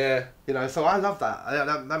choice. Yeah. You know, so I love that.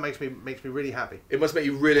 That makes me really happy. It must make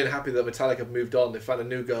you really happy that Metallica have moved on. They found a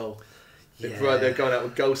new girl. They're going out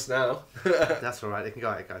with Ghost now. That's all right. They can go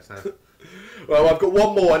out with Ghost now. Well, I've got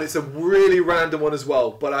one more, and it's a really random one as well,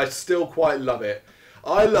 but I still quite love it.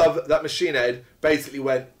 I love that Machine Head basically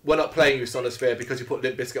went, we're not playing you, Sonosphere, because you put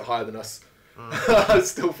Limp Bizkit higher than us. It's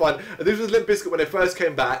still fun. And this was Limp Bizkit when they first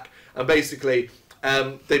came back, and basically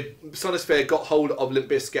Sonosphere got hold of Limp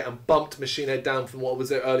Bizkit and bumped Machine Head down from what was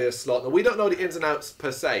their earlier slot. Now, we don't know the ins and outs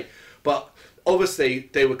per se, but obviously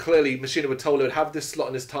they were clearly, Machine Head were told they would have this slot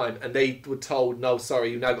in this time, and they were told, no, sorry,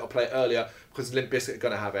 you've now got to play it earlier because Limp Bizkit are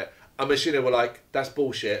going to have it. And Machine Head were like, that's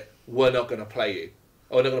bullshit, we're not going to play you.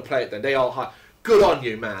 Or we're not going to play it then. They are high. Good on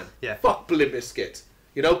you, man. Yeah. Fuck Limp Bizkit.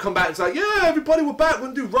 You know, come back and say, yeah, everybody, we're back. We're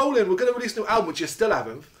going to do Rolling. We're going to release a new album, which you still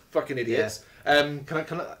haven't. Fucking idiots. Yeah.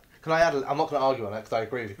 Can I add? I'm not going to argue on it because I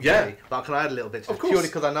agree with you completely. Yeah. But can I add a little bit to Of it? course. Purely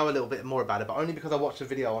because I know a little bit more about it, but only because I watched a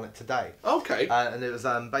video on it today. Okay. And it was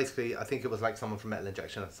basically, I think it was like someone from Metal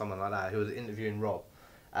Injection or someone like that who was interviewing Rob.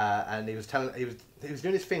 And he was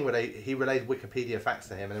doing this thing where he relayed Wikipedia facts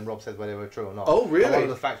to him, and then Rob says whether they were true or not. Oh, really? And one of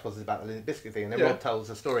the facts was about the Limp Bizkit thing, and then Rob tells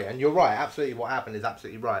the story. And you're right, absolutely. What happened is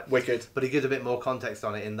absolutely right. Wicked. But he gives a bit more context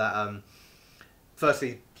on it in that,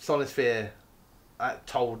 firstly, Sonosphere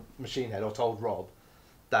told Machine Head or told Rob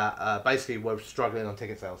that basically we're struggling on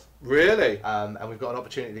ticket sales. Really? And we've got an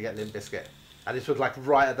opportunity to get Limp Bizkit. And this was like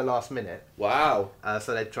right at the last minute. Wow.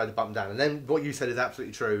 So they tried to bump them down. And then what you said is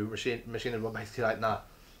absolutely true. Machine Head were basically like, nah.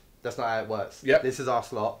 That's not how it works. Yep. This is our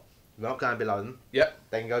slot. We're not going below them. Yep.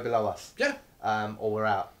 They can go below us. Yeah. Or we're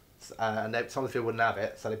out. And Somerfield wouldn't have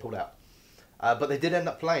it, so they pulled out. But they did end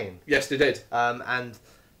up playing. Yes, they did. And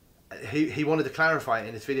he wanted to clarify it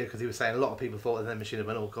in this video because he was saying a lot of people thought that then Machine Head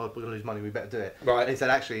went, oh God, we're going to lose money, we better do it. Right. And he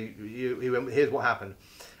said, actually, he went, here's what happened.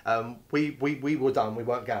 We were done, we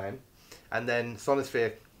weren't going. And then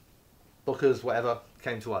Sonosphere, bookers, whatever,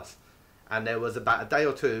 came to us. And there was about a day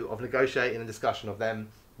or two of negotiating and discussion of them,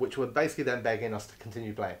 which were basically them begging us to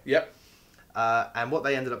continue playing. Yep. And what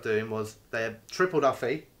they ended up doing was they had tripled our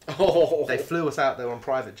fee. Oh. They flew us out there on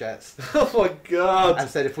private jets. Oh my God. And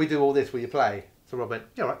said, if we do all this, will you play? So Rob went,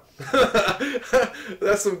 yeah, all right.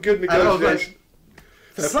 That's some good negotiation.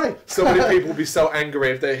 Fair play. So many people will be so angry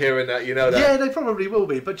if they're hearing that, you know that. Yeah, they probably will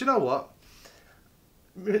be. But you know what?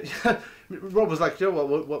 Rob was like, you know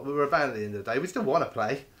what? We're a band at the end of the day. We still want to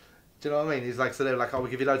play. Do you know what I mean? He's like, so they were like, oh, we'll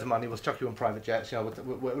give you loads of money, we'll chuck you on private jets, you know,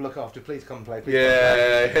 we'll look after you, please come and play. Please come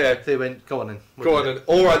and play. Yeah. So he went, go on then. Go on then.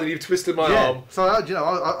 All right, then you've twisted my arm. So, you know,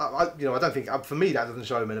 I don't think, for me, that doesn't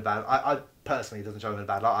show him in a bad, I personally, it doesn't show him in a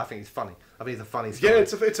bad light. I think it's funny. I think it's a funny story. Yeah,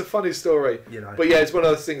 it's a funny story. You know. But yeah, it's one of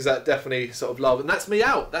those things that definitely sort of love. And that's me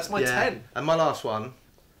out. That's my 10. And my last one,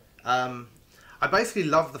 I basically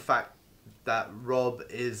love the fact that Rob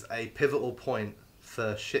is a pivotal point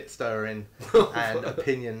for shit stirring and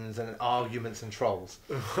opinions and arguments and trolls.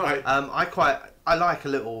 Right. I like a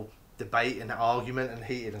little debate and argument and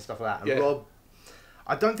heated and stuff like that. And Rob,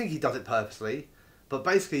 I don't think he does it purposely, but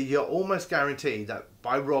basically you're almost guaranteed that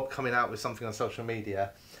by Rob coming out with something on social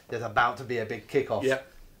media, there's about to be a big kickoff. Yeah.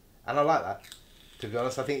 And I like that. To be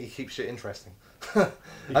honest, I think he keeps shit interesting. I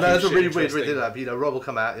know that's a really weird way to do that, but you know, Rob will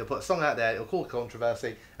come out, he'll put a song out there, he'll cause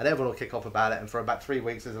controversy, and everyone will kick off about it, and for about 3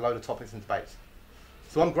 weeks there's a load of topics and debates.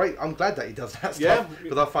 So I'm glad that he does that stuff,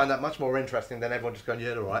 because I find that much more interesting than everyone just going,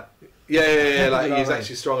 yeah, all right. Yeah, like You know he's what I mean?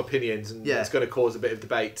 actually strong opinions, and it's going to cause a bit of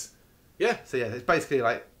debate. Yeah. So yeah, it's basically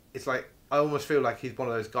like, I almost feel like he's one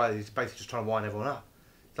of those guys who's basically just trying to wind everyone up.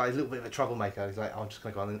 It's like he's a little bit of a troublemaker. He's like, oh, I'm just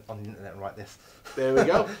going to go on the internet and write this. There we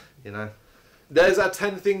go. You know. There's our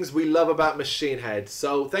 10 things we love about Machine Head.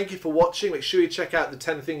 So thank you for watching. Make sure you check out the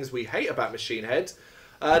 10 things we hate about Machine Head.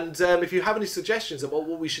 And if you have any suggestions of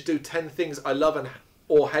what we should do, 10 things I love and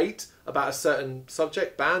or hate about a certain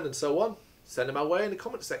subject, band, and so on, send them our way in the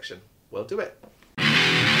comment section. We'll do it.